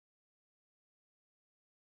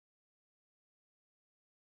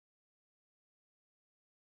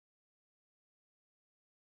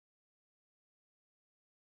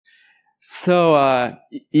So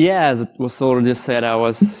yeah, as it was already said, I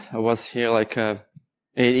was here like 8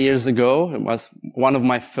 years ago. It was one of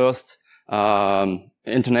my first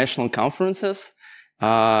international conferences,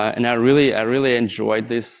 and I really enjoyed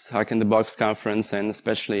this Hack in the Box conference, and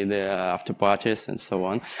especially the after parties and so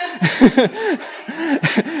on.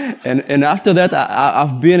 and after that,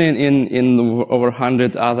 I've been in over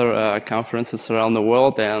 100 other conferences around the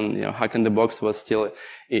world, and Hack in the Box was still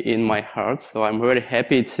in my heart. So I'm very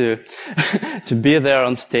happy to to be there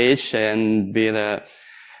on stage and be the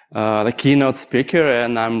keynote speaker,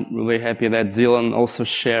 and I'm really happy that Dylan also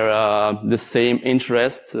share the same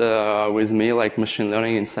interest with me, like machine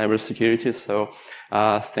learning and cybersecurity. So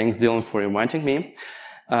thanks, Dylan, for inviting me.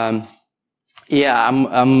 Yeah,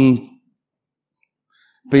 I'm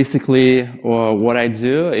basically what I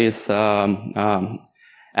do is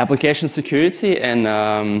application security and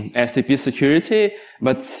SAP security.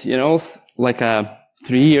 But like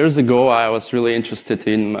 3 years ago, I was really interested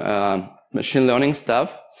in machine learning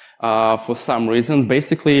stuff. For some reason,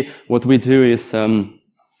 basically what we do is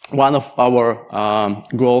one of our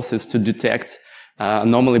goals is to detect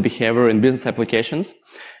anomaly behavior in business applications.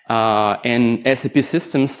 And SAP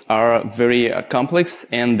systems are very complex,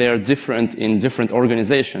 and they're different in different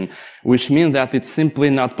organizations, which means that it's simply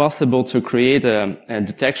not possible to create a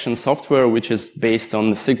detection software which is based on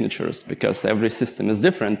the signatures, because every system is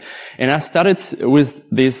different. And I started with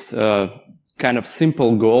this kind of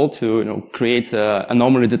simple goal to create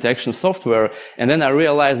anomaly detection software, and then I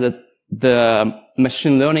realized that the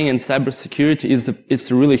machine learning and cybersecurity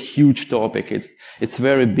is a really huge topic. It's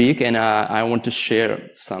very big, and I want to share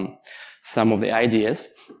some of the ideas.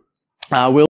 We'll